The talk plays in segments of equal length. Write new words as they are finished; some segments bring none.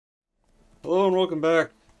Hello and welcome back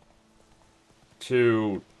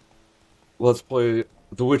to Let's Play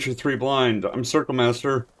The Witcher 3 Blind. I'm Circle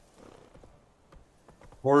Master.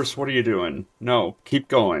 Horse, what are you doing? No, keep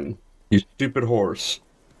going. You stupid horse.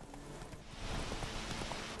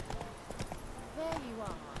 There you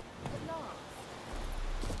are, at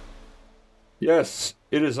last. Yes,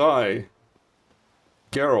 it is I,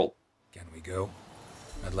 Geralt. Can we go?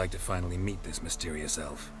 I'd like to finally meet this mysterious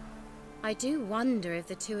elf. I do wonder if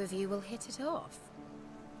the two of you will hit it off.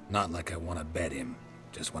 Not like I want to bet him.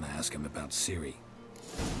 Just want to ask him about Ciri.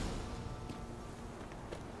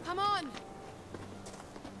 Come on!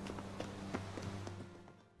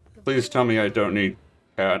 Please tell me I don't need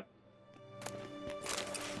cat.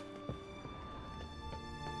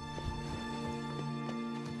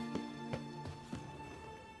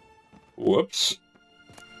 Whoops.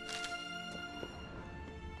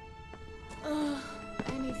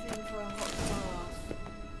 Anything for a hot bath.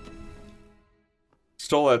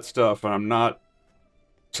 Stole that stuff and I'm not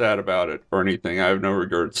sad about it or anything. I have no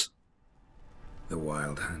regrets. The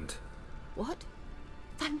Wild Hunt. What?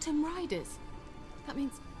 Phantom Riders? That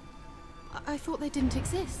means... I thought they didn't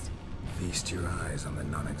exist. Feast your eyes on the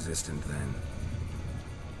non-existent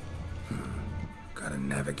then. Got a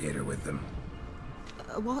navigator with them.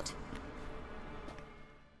 What?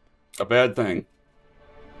 A bad thing.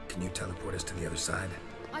 Can you teleport us to the other side?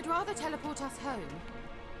 I'd rather teleport us home.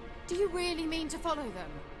 Do you really mean to follow them?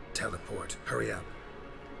 Teleport. Hurry up.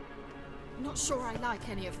 Not sure I like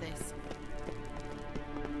any of this.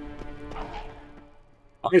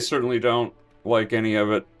 I certainly don't like any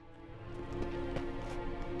of it.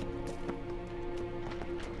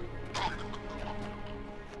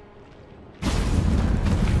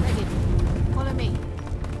 Ready. Follow me.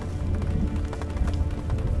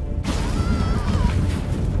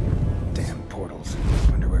 Damn portals.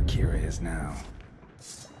 Wonder where Kira is now.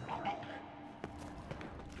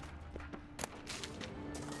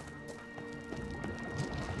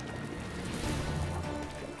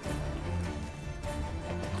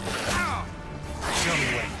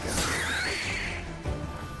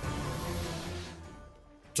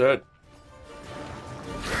 That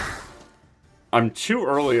I'm too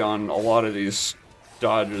early on a lot of these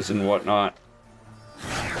dodges and whatnot.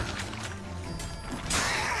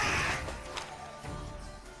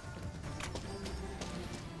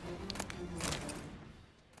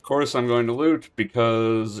 Of course, I'm going to loot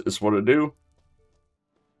because it's what I do.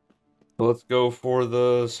 Let's go for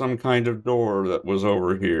the some kind of door that was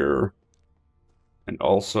over here. And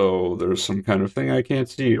also, there's some kind of thing I can't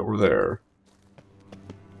see over there.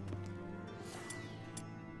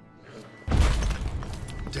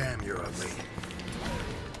 Damn, you're ugly.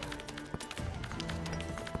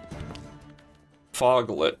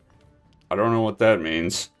 Foglet. I don't know what that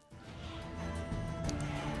means.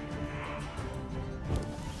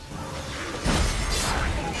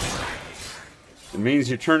 It means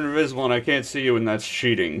you turn invisible and I can't see you, and that's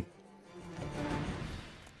cheating.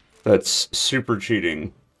 That's super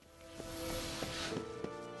cheating.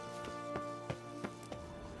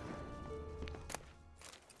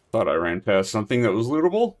 Thought I ran past something that was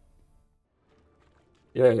lootable.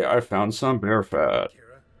 Yay, I found some bear fat.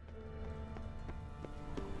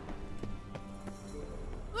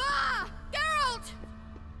 Ah! Geralt!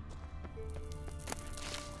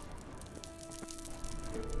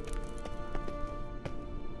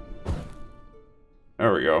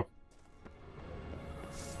 There we go.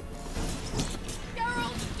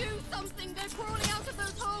 Geralt, do something! They're crawling out of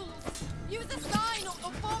those holes! Use a sign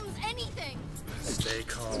or bombs, anything! Stay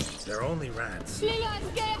calm. They're only rats.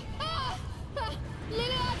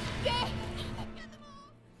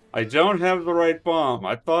 I don't have the right bomb.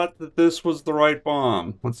 I thought that this was the right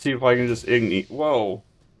bomb. Let's see if I can just ignite. Whoa.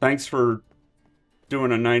 Thanks for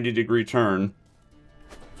doing a 90-degree turn.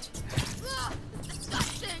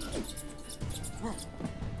 Disgusting!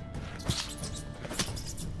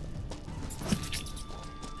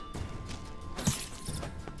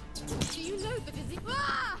 Do you know the disease?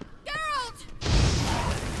 Ah! Geralt!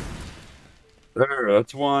 There,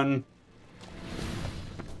 that's one.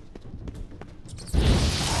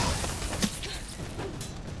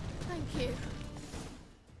 Thank you.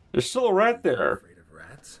 There's still a rat there. Afraid of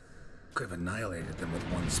rats? Could have annihilated them with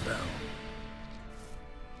one spell.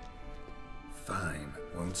 Fine,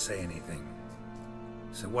 won't say anything.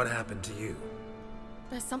 So what happened to you?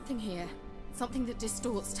 There's something here. Something that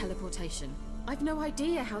distorts teleportation. I've no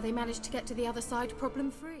idea how they managed to get to the other side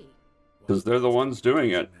problem-free. Because they're the ones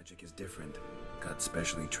doing it. Magic is different. Got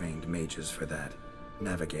specially trained mages for that.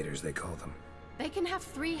 Navigators, they call them. They can have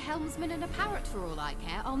 3 helmsmen and a parrot for all I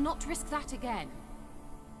care. I'll not risk that again.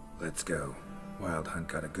 Let's go. Wild Hunt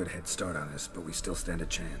got a good head start on us, but we still stand a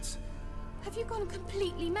chance. Have you gone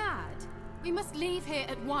completely mad? We must leave here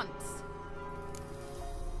at once.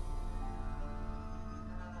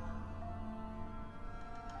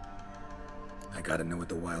 I gotta know what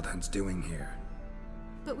the Wild Hunt's doing here.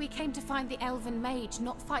 But we came to find the Elven Mage,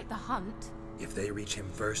 not fight the hunt. If they reach him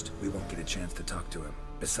first, we won't get a chance to talk to him.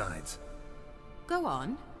 Besides... Go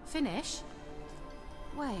on, finish.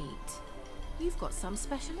 Wait, you've got some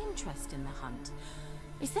special interest in the hunt.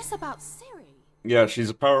 Is this about Ciri? Yeah, she's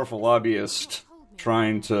a powerful lobbyist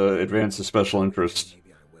trying to advance a special interest.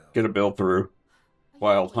 Get a bill through.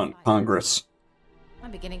 Wild Hunt Congress.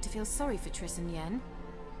 I'm beginning to feel sorry for Triss and Yen.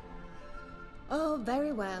 Oh,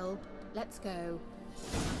 very well. Let's go.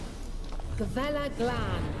 Gavella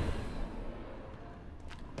Glan.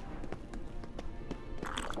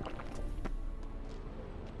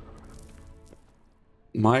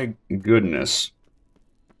 My goodness.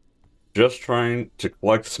 Just trying to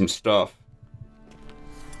collect some stuff.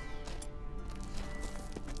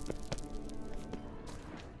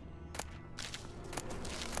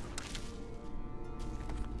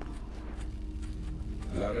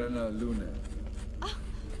 Larena Luna.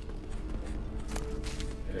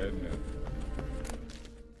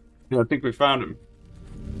 Yeah, I think we found him.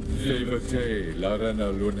 Levate,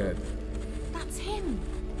 Larena Lunet. That's him.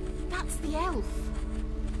 That's the elf.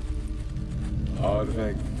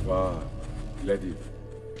 Arvek va Lediv.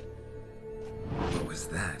 What was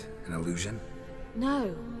that? An illusion?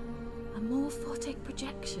 No, a morphotic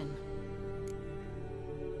projection.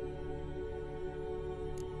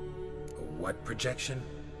 A what projection?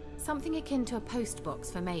 Something akin to a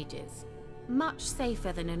postbox for mages. Much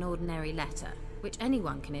safer than an ordinary letter, which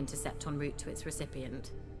anyone can intercept en route to its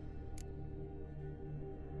recipient.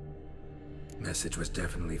 Message was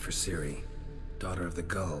definitely for Ciri, daughter of the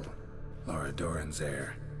Gull, Lara Doran's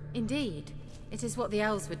heir. Indeed, it is what the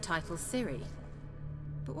elves would title Ciri.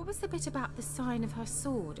 But what was the bit about the sign of her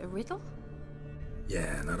sword, a riddle?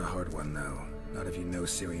 Yeah, not a hard one though. Not if you know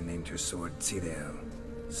Ciri named her sword Tsireel,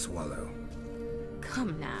 Swallow.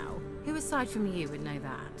 Come now, who aside from you would know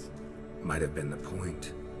that? Might have been the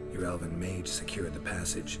point. Your elven mage secured the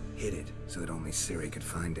passage, hid it, so that only Ciri could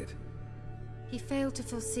find it. He failed to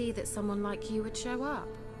foresee that someone like you would show up.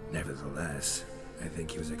 Nevertheless, I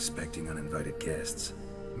think he was expecting uninvited guests.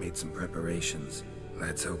 Made some preparations.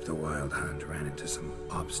 Let's hope the Wild Hunt ran into some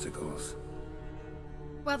obstacles.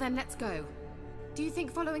 Well then, let's go. Do you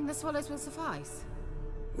think following the swallows will suffice?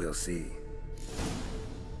 We'll see.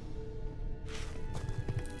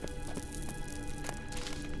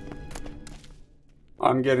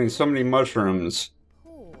 I'm getting so many mushrooms.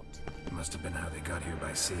 Port. Must have been how they got here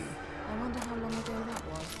by sea. I wonder how long ago that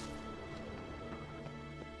was.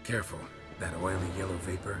 Careful. That oily yellow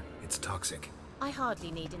vapor, it's toxic. I hardly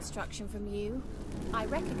need instruction from you. I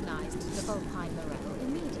recognized the Volpine Morel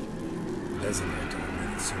immediately. Vesemir told me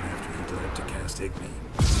that soon after he dared to cast Igni.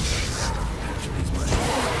 Capture these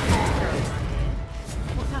mushrooms.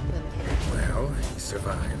 What happened? Well, he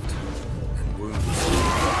survived. And wounds.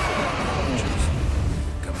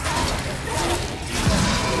 Come on.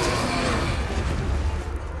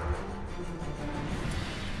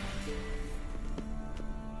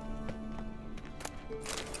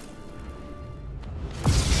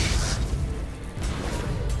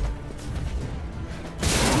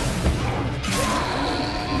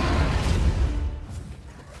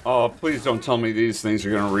 Oh, please don't tell me these things are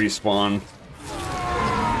gonna respawn.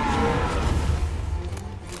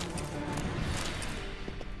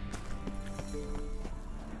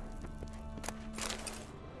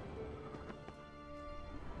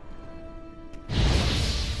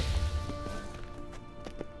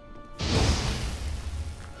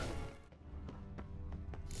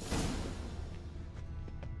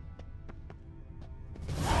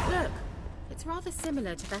 Look, it's rather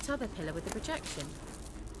similar to that other pillar with the projection.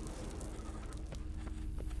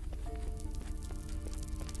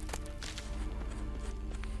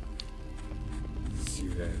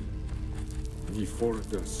 Cyril. Ni for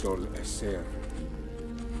de sol esser.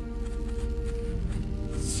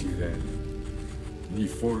 Cyril. Ni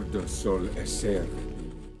for de sol esser.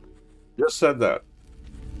 Just said that.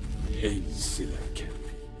 Hey, Silla Kelpie.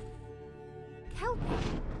 Kelpie?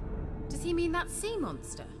 Does he mean that sea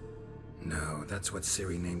monster? No, that's what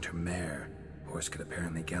Ciri named her mare. Horse could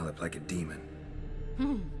apparently gallop like a demon.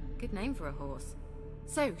 Good name for a horse.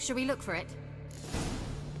 So, shall we look for it?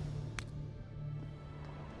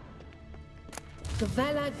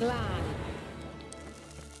 Gavella Glan.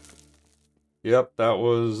 Yep, that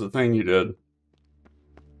was the thing you did.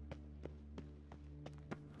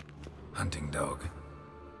 Hunting dog.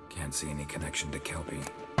 Can't see any connection to Kelpie.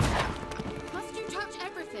 Must you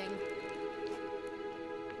everything.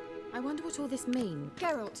 I wonder what all this means.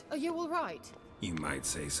 Geralt, are you all right? You might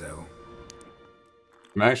say so.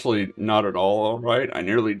 I'm actually not at all alright. I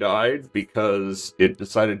nearly died because it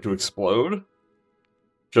decided to explode.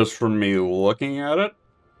 Just from me looking at it.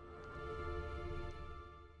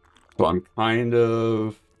 So I'm kind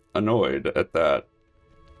of annoyed at that.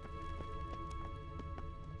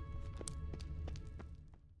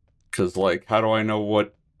 Because, like, how do I know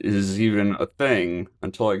what is even a thing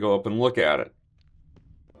until I go up and look at it?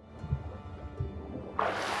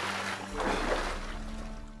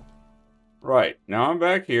 Right, now I'm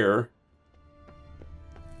back here.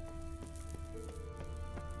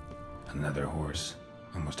 Another horse.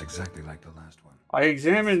 Almost exactly like the last one. I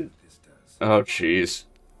examined... This does. Oh, jeez.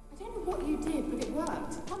 I don't know what you did, but it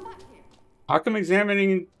worked. Come back here. How come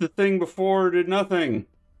examining the thing before did nothing?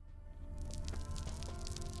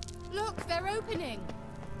 Look, they're opening.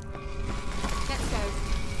 Let's go.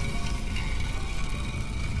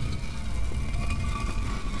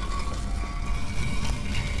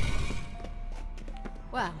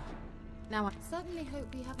 Well, now I... Certainly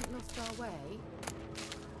hope we haven't lost our way.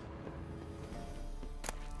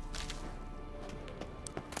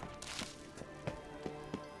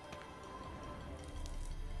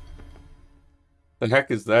 The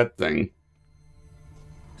heck is that thing?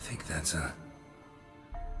 I think that's a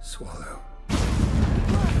swallow.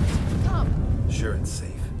 Come. Sure it's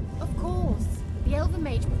safe. Of course. The Elven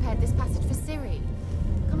Mage prepared this passage for Ciri.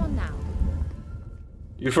 Come on now.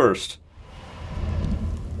 You first.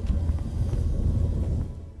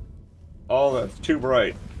 Oh, that's too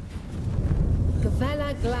bright.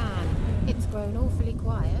 Gavella Glan. It's grown awfully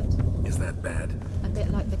quiet. Is that bad? A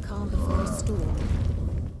bit like the calm before a storm.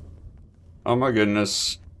 Oh my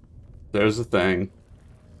goodness. There's the thing.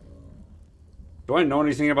 Do I know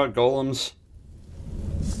anything about golems?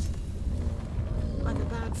 I've a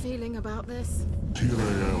bad feeling about this.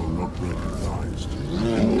 Tyrael not recognized.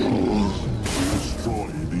 Destroy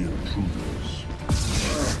the intruders.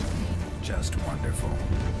 Just wonderful.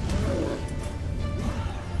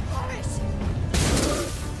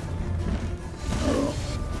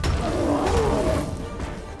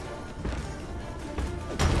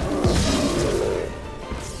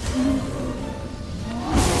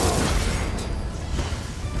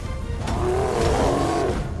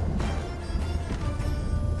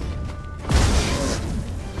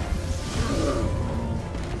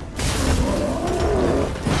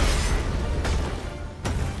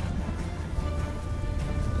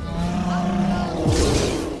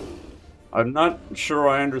 I'm not sure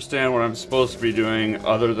I understand what I'm supposed to be doing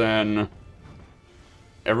other than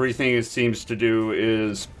everything it seems to do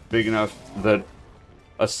is big enough that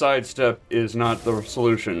a sidestep is not the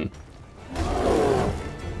solution.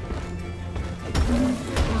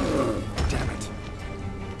 Damn it.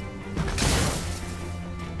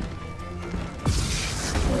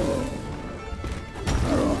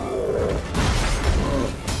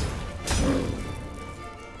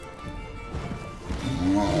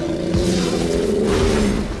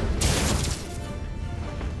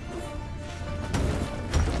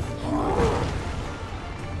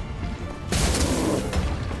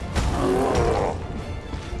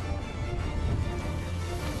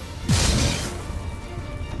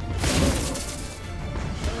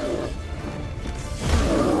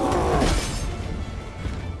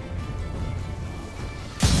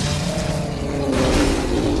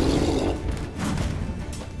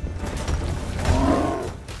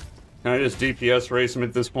 Can I just DPS race him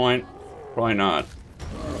at this point? Probably not.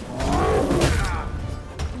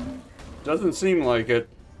 Doesn't seem like it.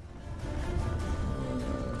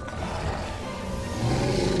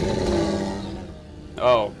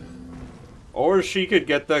 Oh. Or she could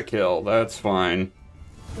get the kill, that's fine.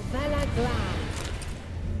 Gavella Glan.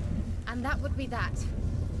 And that would be that.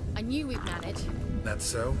 I knew we'd manage. That's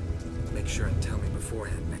so? Make sure and tell me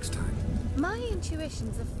beforehand next time. My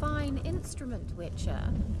intuition's a fine instrument, Witcher.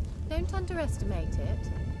 Don't underestimate it.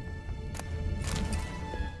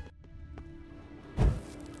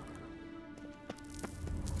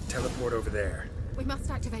 Teleport over there. We must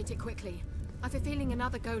activate it quickly. I've a feeling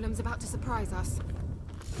another golem's about to surprise us.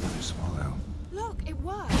 Another swallow. Look, it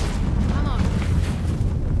worked. Come on.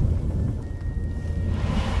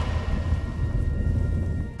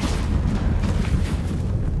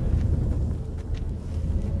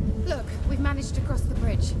 Look, we've managed to cross the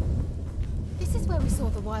bridge. This is where we saw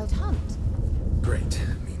the wild hunt. Great.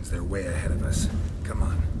 Means they're way ahead of us. Come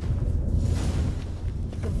on.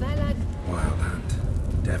 Gavella... Wild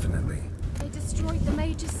hunt. Definitely. They destroyed the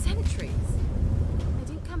Mage's sentries. They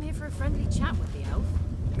didn't come here for a friendly chat with the elf.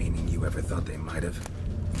 Meaning you ever thought they might have?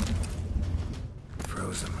 For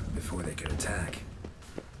froze them before they could attack.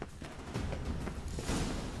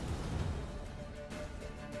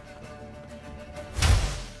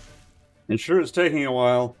 And sure, it's taking a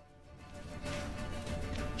while.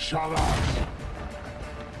 Shut up!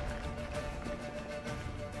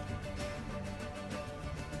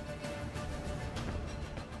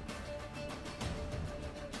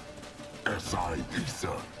 SI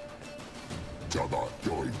Isa. Jada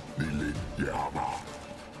join Nilin Yama.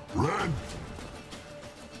 Ren!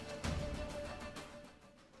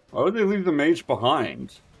 Why would they leave the mage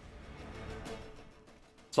behind?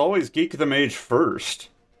 It's always geek the mage first.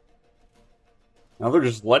 Now they're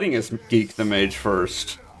just letting us geek the mage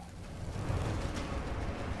first.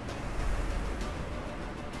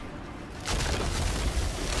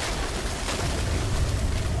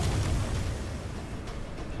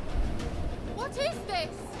 What is this?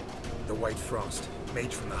 The White Frost.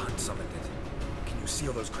 Mage from the Hunt summoned it. Can you see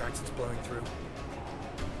all those cracks it's blowing through?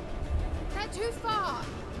 They're too far.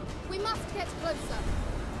 We must get closer.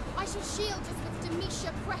 I shall shield us with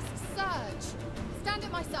Demetia Crest's surge. Stand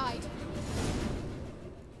at my side.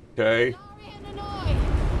 Okay. Larian Annoy.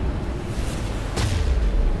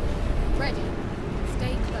 Ready.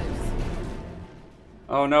 Stay close.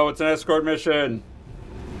 Oh no, it's an escort mission.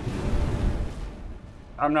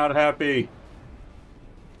 I'm not happy.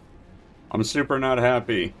 I'm super not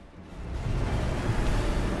happy.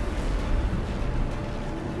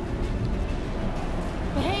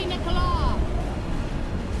 Hey, Nicola!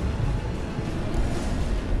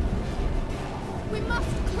 We must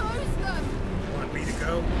close them! Want me to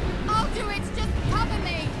go? I'll do it! Just cover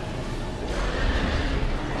me!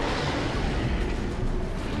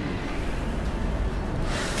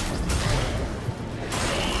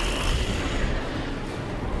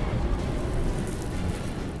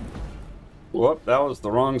 Whoop, that was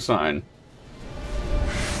the wrong sign.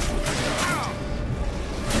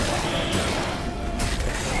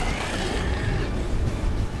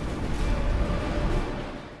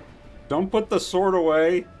 Don't put the sword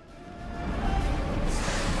away.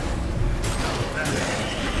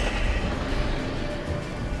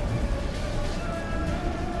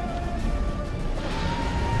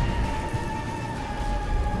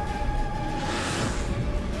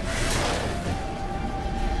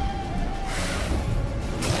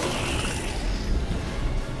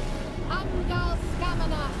 Angal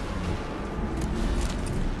Scamina!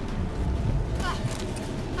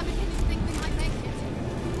 I'm beginning to think we might make it.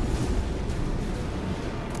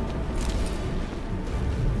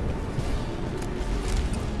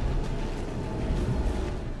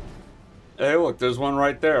 Hey, look, there's one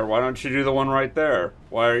right there. Why don't you do the one right there?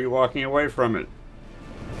 Why are you walking away from it?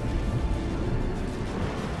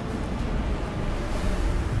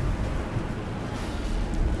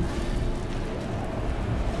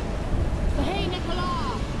 Hey,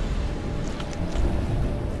 Nicola!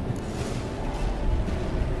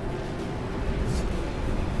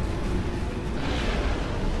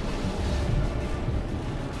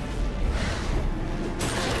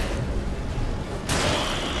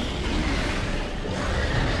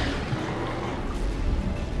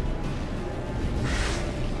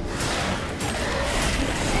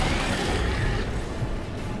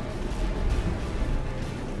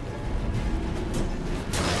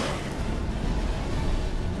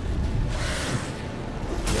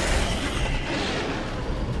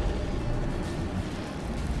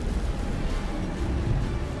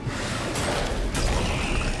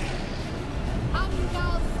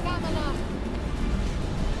 Angal Scamina!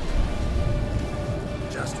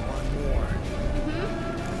 Just one more.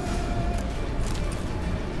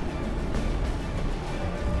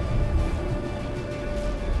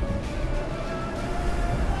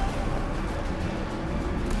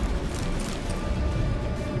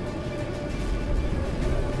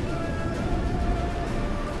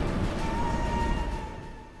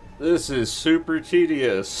 This is super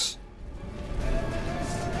tedious.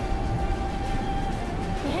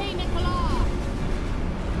 Hey, Nicola!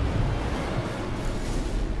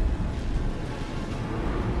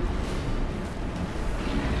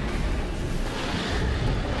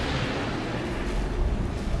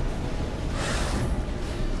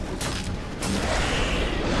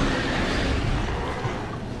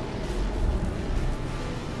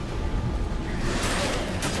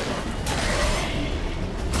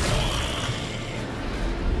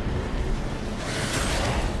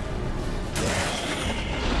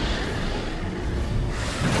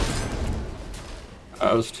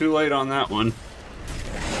 I was too late on that one.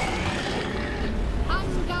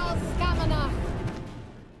 Angal Scamina!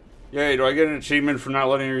 Yay, do I get an achievement for not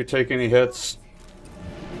letting her take any hits?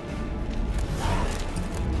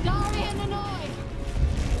 Larian Annoy!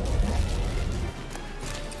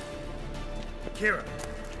 Kira!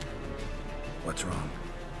 What's wrong?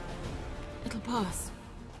 It'll pass.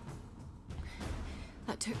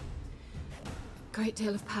 That took a great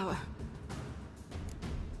deal of power.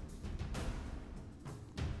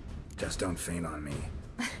 Just don't faint on me.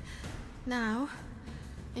 Now,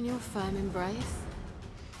 in your firm embrace,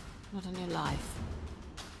 not in your life.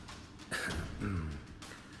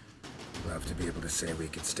 Love to be able to say we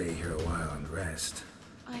could stay here a while and rest.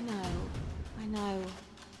 I know.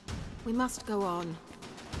 We must go on.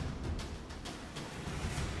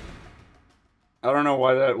 I don't know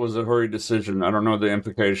why that was a hurried decision. I don't know the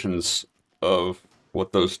implications of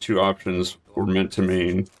what those two options were meant to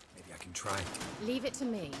mean. Maybe I can try. Leave it to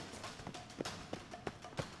me.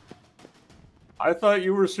 I thought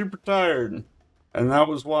you were super tired, and that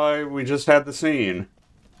was why we just had the scene.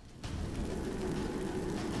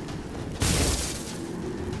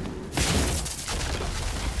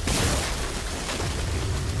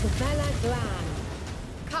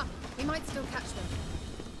 Come, we might still catch them.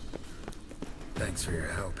 Thanks for your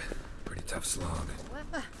help. Pretty tough slog.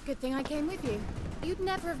 Well, good thing I came with you. You'd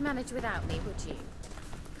never have managed without me, would you?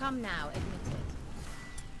 Come now, admit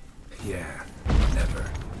it. Yeah,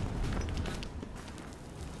 never.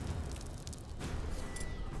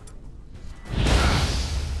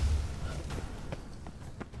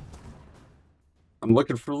 I'm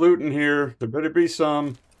looking for loot in here. There better be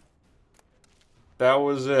some. That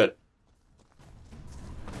was it.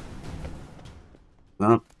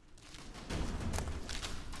 Huh?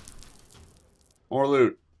 More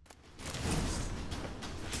loot.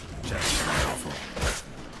 Just powerful.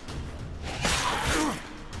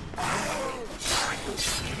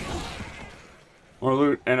 More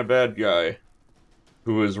loot and a bad guy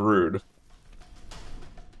who is rude.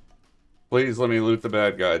 Please let me loot the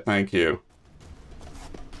bad guy. Thank you.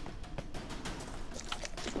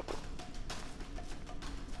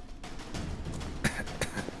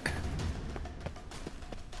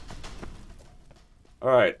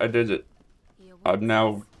 Alright, I did it. I'm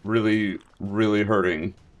now really, really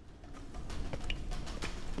hurting.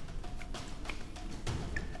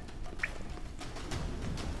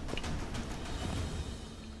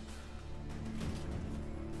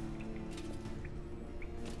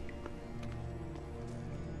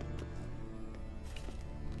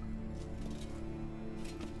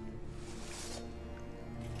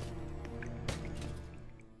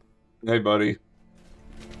 Hey, buddy.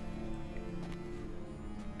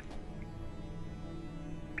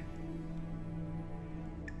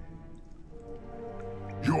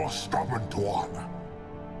 You're stubborn twat.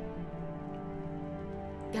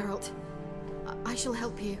 Geralt, I shall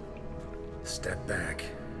help you. Step back.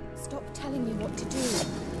 Stop telling me what to do.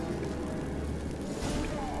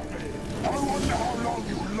 I wonder how long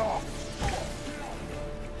you last.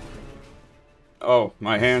 Oh,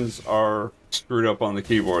 my hands are screwed up on the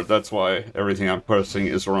keyboard. That's why everything I'm pressing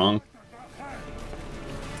is wrong.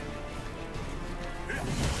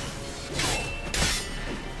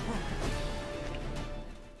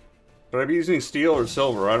 But I'm using steel or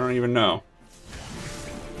silver, I don't even know.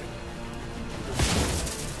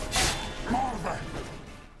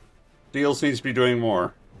 Steel seems to be doing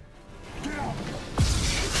more.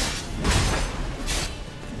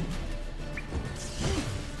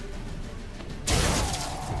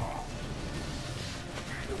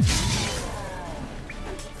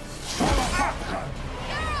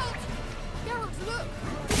 Geralt, look!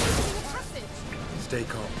 There's a passage. Stay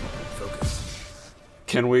calm. Focus.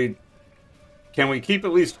 Can we keep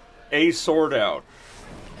at least a sword out?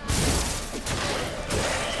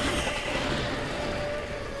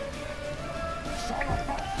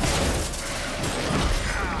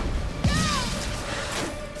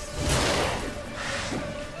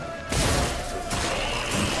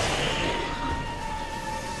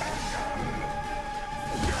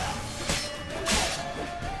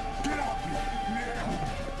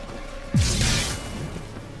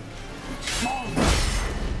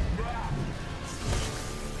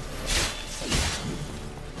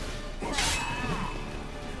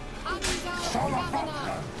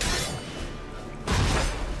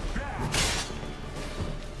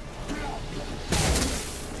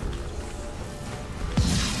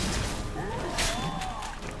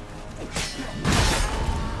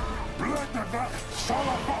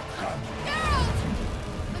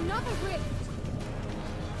 Another rift!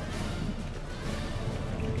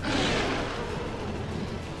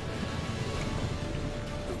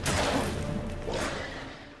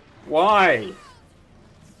 Why?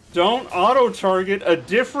 Don't auto-target a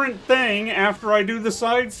different thing after I do the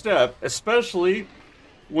sidestep, especially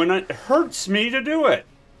when it hurts me to do it.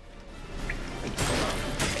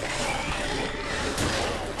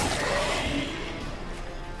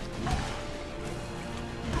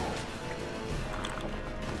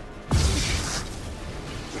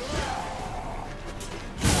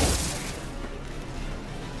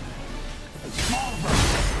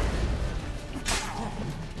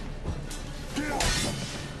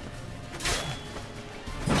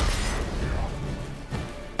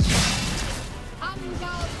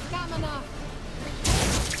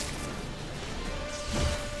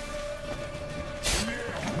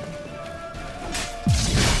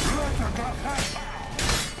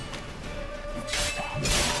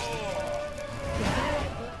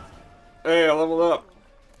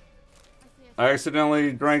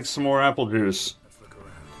 accidentally drank some more apple juice. Let's look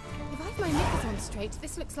around. If I've my knickers on straight,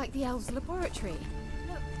 this looks like the elves' laboratory.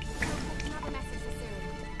 Look, another message for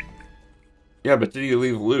Ciri. Yeah, but did you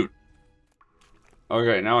leave loot?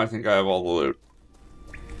 Okay, now I think I have all the loot.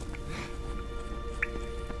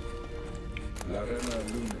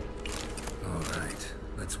 Alright,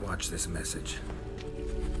 let's watch this message.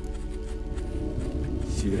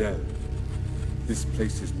 Cyril, this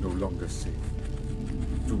place is no longer safe.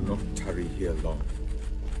 Do not tarry here long.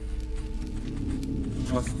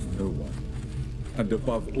 Trust no one. And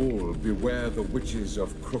above all, beware the witches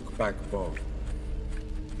of Crookback Bog.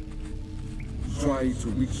 Try to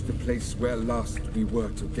reach the place where last we were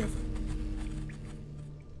together.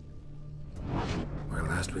 Where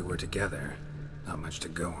last we were together, not much to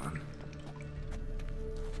go on.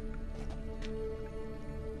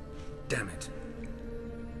 Damn it.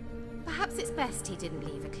 Perhaps it's best he didn't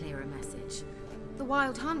leave a clearer message. The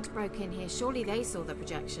Wild Hunt broke in here. Surely they saw the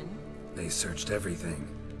projection. They searched everything,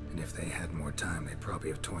 and if they had more time, they'd probably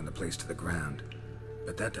have torn the place to the ground.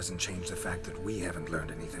 But that doesn't change the fact that we haven't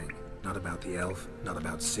learned anything. Not about the elf, not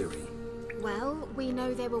about Ciri. Well, we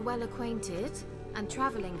know they were well acquainted and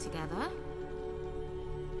traveling together.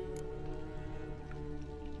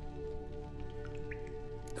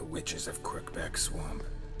 The witches of Crookback Swamp.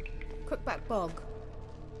 Crookback Bog.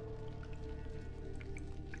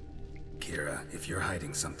 Kira, if you're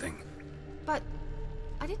hiding something, But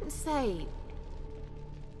I didn't say.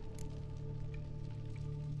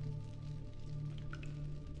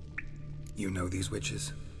 you know these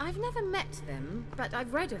witches? I've never met them, but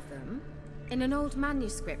I've read of them. In an old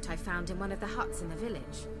manuscript I found in one of the huts in the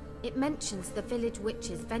village. It mentions the village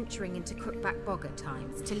witches venturing into Crookback Bog at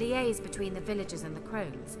times to liaise between the villagers and the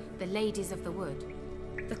crones, the ladies of the wood.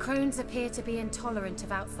 The crones appear to be intolerant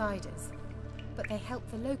of outsiders, but they help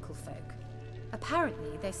the local folk.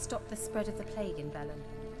 Apparently, they stopped the spread of the plague in Bellon.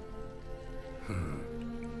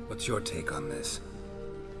 What's your take on this?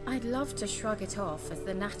 I'd love to shrug it off as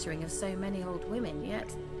the nattering of so many old women,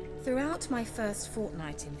 yet throughout my first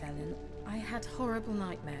fortnight in Bellon, I had horrible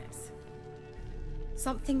nightmares.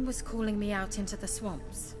 Something was calling me out into the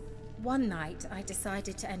swamps. One night, I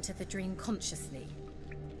decided to enter the dream consciously,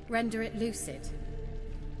 render it lucid.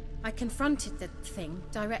 I confronted the thing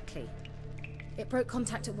directly. It broke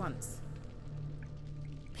contact at once.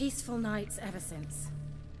 Peaceful nights ever since.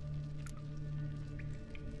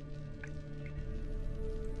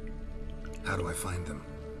 How do I find them?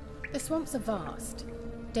 The swamps are vast,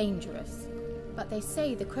 dangerous, but they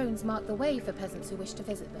say the crones mark the way for peasants who wish to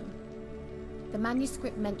visit them. The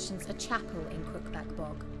manuscript mentions a chapel in Crookback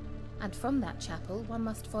Bog, and from that chapel one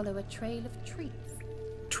must follow a trail of treats.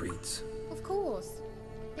 Treats? Of course.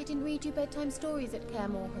 They didn't read you bedtime stories at Kaer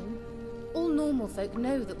Morhen. All normal folk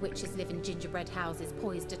know that witches live in gingerbread houses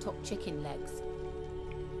poised atop chicken legs.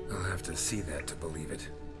 I'll have to see that to believe it.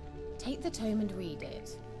 Take the tome and read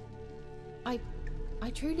it. I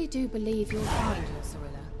truly do believe you'll find your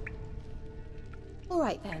Cirilla. All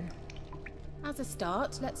right then. As a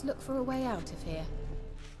start, let's look for a way out of here.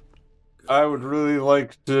 I would really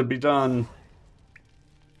like to be done.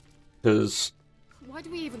 Because Why do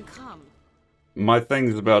we even come? my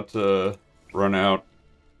thing's about to run out.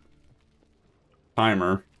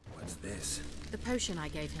 Timer. What's this? The potion I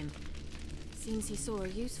gave him. Seems he saw a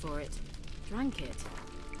use for it. Drank it.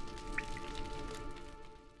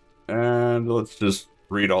 And let's just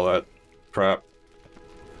read all that crap.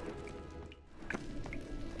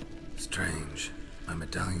 Strange. My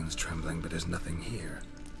medallion's trembling, but there's nothing here.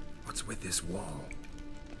 What's with this wall?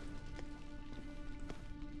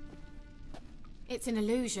 It's an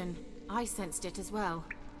illusion. I sensed it as well.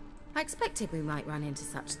 I expected we might run into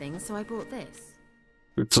such things, so I brought this.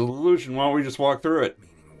 It's an illusion. Why don't we just walk through it?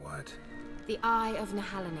 Meaning what? The Eye of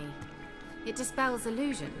Nehaleni. It dispels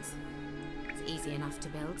illusions. It's easy enough to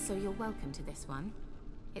build, so you're welcome to this one.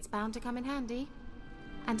 It's bound to come in handy.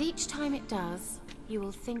 And each time it does, you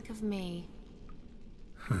will think of me.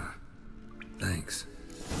 Thanks.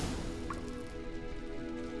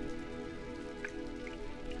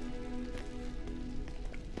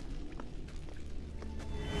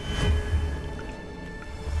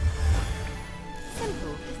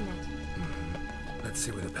 Simple, isn't it? Let's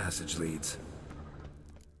see where the passage leads.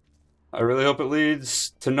 I really hope it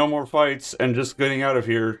leads to no more fights and just getting out of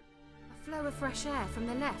here. A flow of fresh air from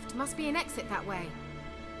the left. Must be an exit that way.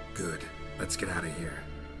 Good. Let's get out of here.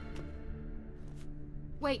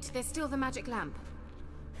 Wait, there's still the magic lamp.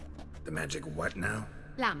 The magic what now?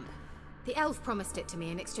 Lamp. The elf promised it to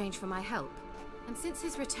me in exchange for my help. And since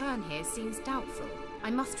his return here seems doubtful,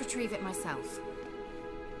 I must retrieve it myself.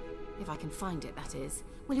 If I can find it, that is.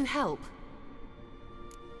 Will you help?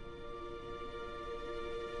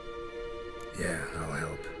 Yeah, I'll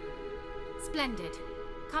help. Splendid.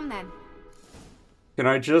 Come then. Can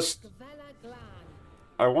I just...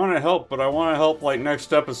 I want to help, but I want to help like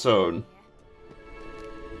next episode.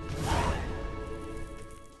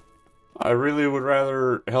 I really would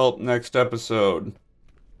rather help next episode.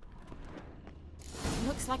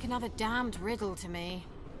 Looks like another damned riddle to me.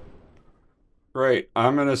 Great,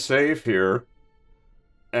 I'm gonna save here.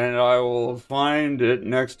 And I will find it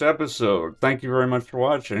next episode. Thank you very much for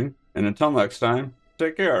watching. And until next time,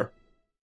 take care.